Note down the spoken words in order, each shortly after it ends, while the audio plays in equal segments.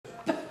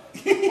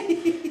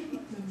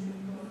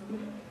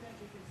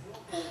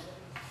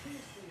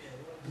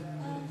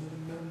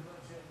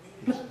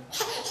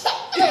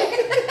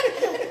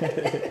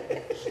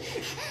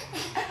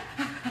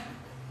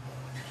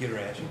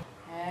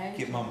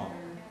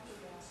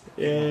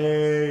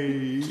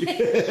Yay!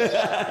 Hey,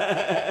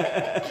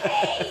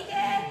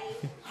 Daddy!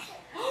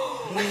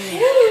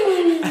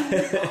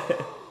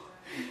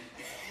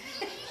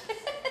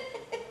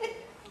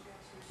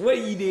 What are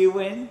you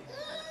doing?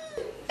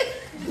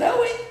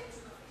 Blowing.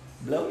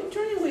 Blowing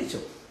train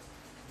whistle.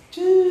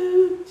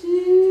 Choo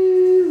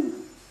choo.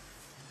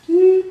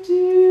 Choo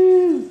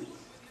choo.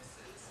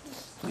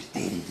 What's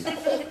Daddy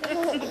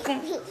doing?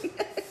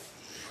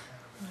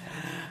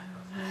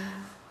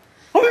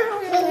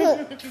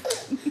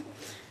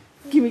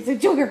 Give me some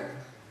sugar.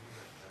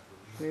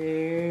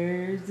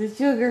 Where's the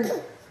sugar?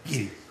 Get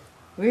him.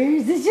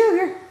 Where's the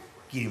sugar?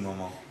 Get him,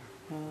 Mama.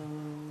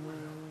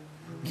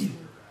 Get him.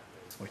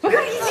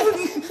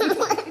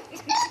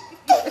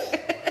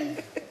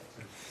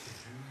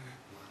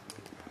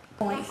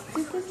 Points to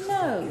his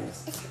nose.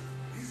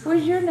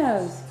 Where's your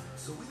nose?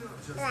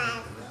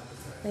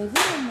 Baby,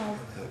 nose.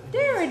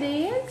 There it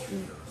is.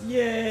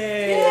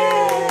 Yay!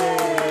 Yay!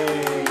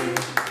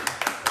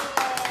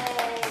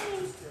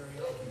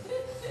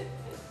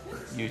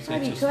 You're such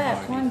Buddy a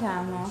clapped smarty. one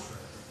time, huh?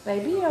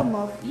 Baby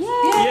Elmo. Yay!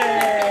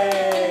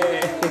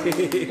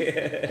 Yay!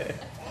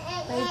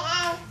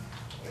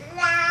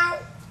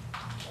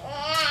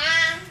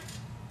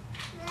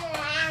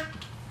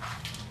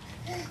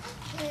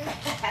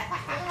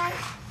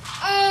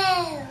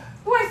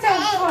 What's so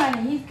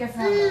funny? He's got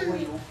some on the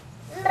wheel.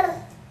 Look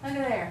at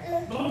there.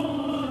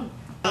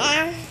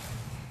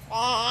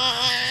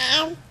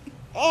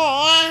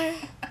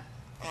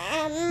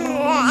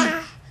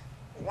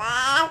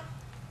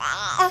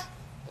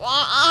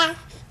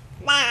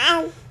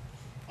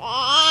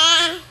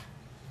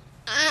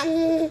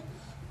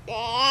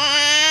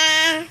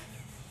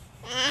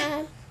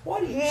 What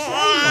do you say,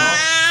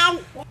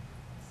 Mom?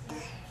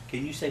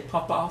 Can you say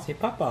Papa? Say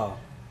Papa.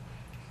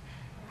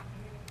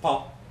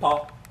 Pop,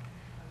 pop.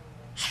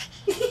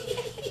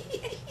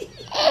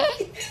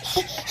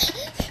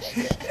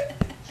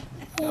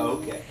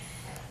 Okay.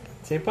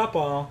 Say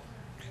Papa.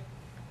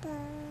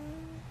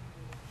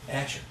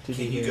 Asher,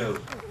 can you go?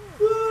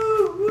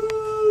 Woo,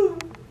 woo.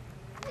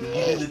 Can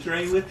you do the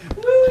train with?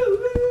 Woo,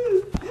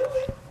 woo. Do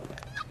it.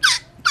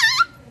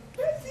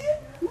 That's it.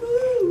 Woo,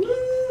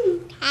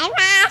 woo.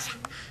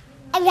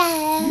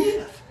 Yes.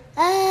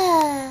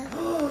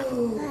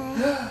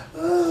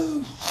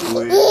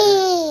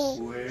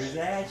 Where's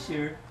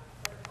Asher?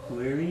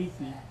 Where is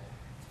he?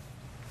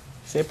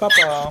 Say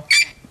Papa.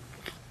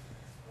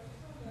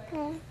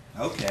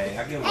 Okay,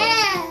 I get one.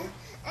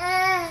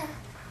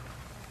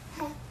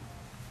 What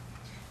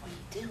are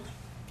you doing?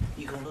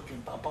 You gonna look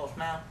in Papa's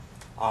mouth?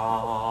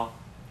 Ah,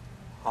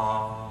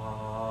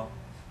 ah,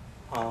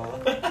 ah,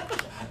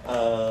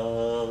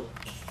 oh,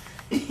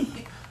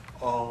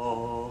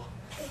 oh,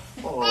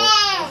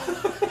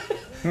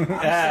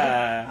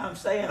 I'm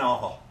saying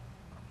oh.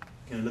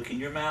 Can we look in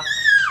your mouth?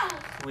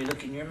 Can we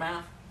look in your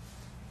mouth?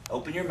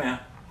 Open your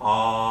mouth.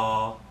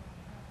 Ah,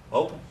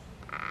 open.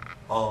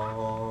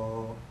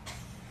 Oh.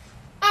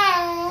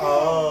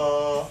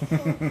 Oh.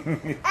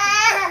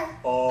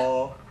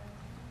 Oh.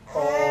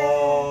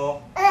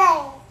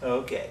 Oh.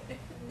 Okay.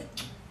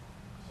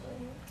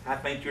 I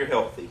think you're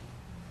healthy.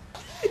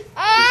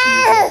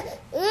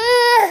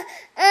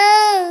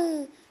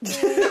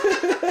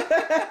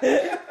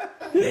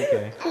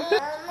 Okay.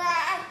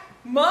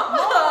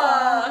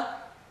 Mama!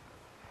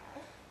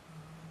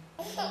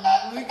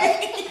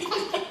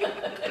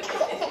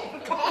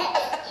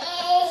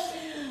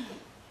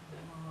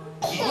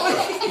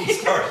 He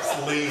starts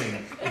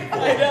leaning before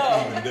he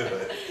can even do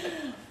it.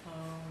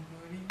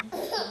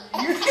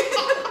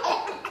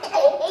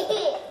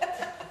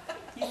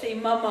 You say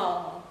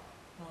Mama.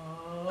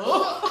 Oh.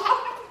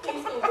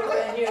 He's going to go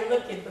around here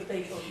looking for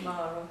people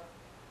tomorrow.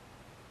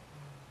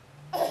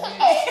 You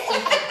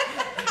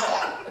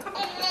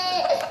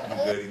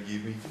better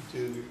give me some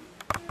sugar.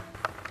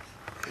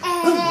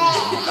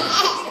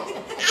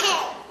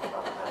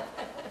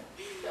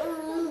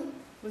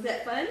 Was that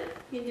fun?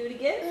 Can you do it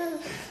again?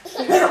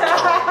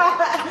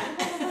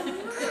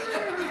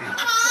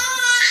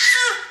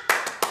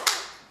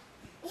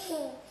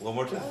 One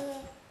more time.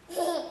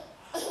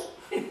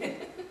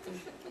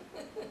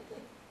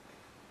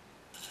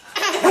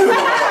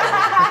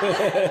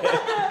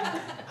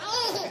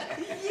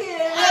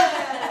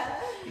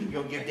 Yeah! You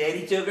gonna give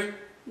Daddy sugar?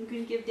 You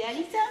gonna give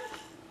Daddy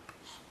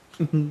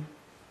some?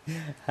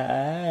 Hi.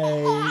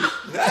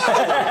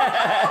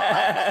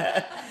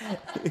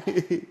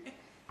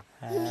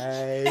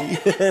 Hi.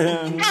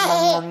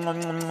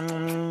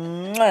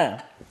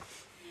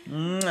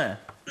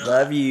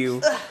 Love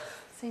you.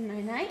 Say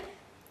night night.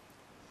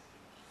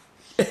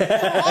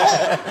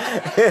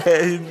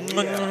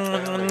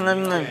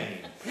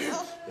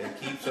 That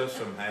keeps us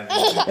from having.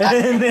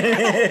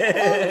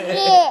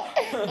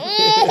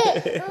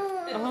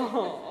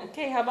 Oh,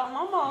 okay. How about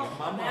Mama?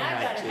 Mama I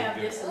might gotta have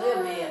too. this a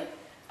little bit.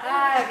 I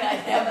gotta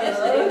have this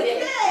a little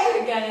bit. I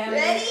gotta have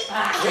this.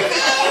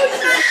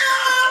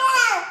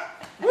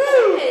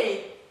 Woo! Hey.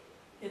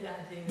 Did I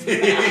do that?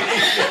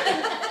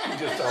 He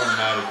just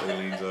automatically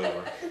leans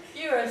over.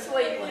 You're a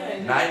sweet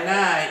one. Night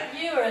night.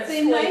 You're a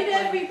Say sweet night,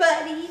 one.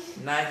 everybody.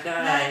 Night,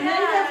 Night,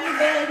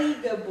 night.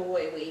 everybody. Good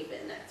boy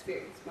waving. That's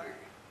very smart.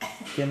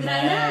 Good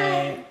Night,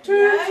 night. night.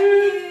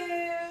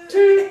 Toot, toot.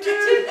 Toot,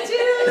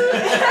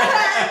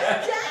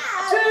 toot.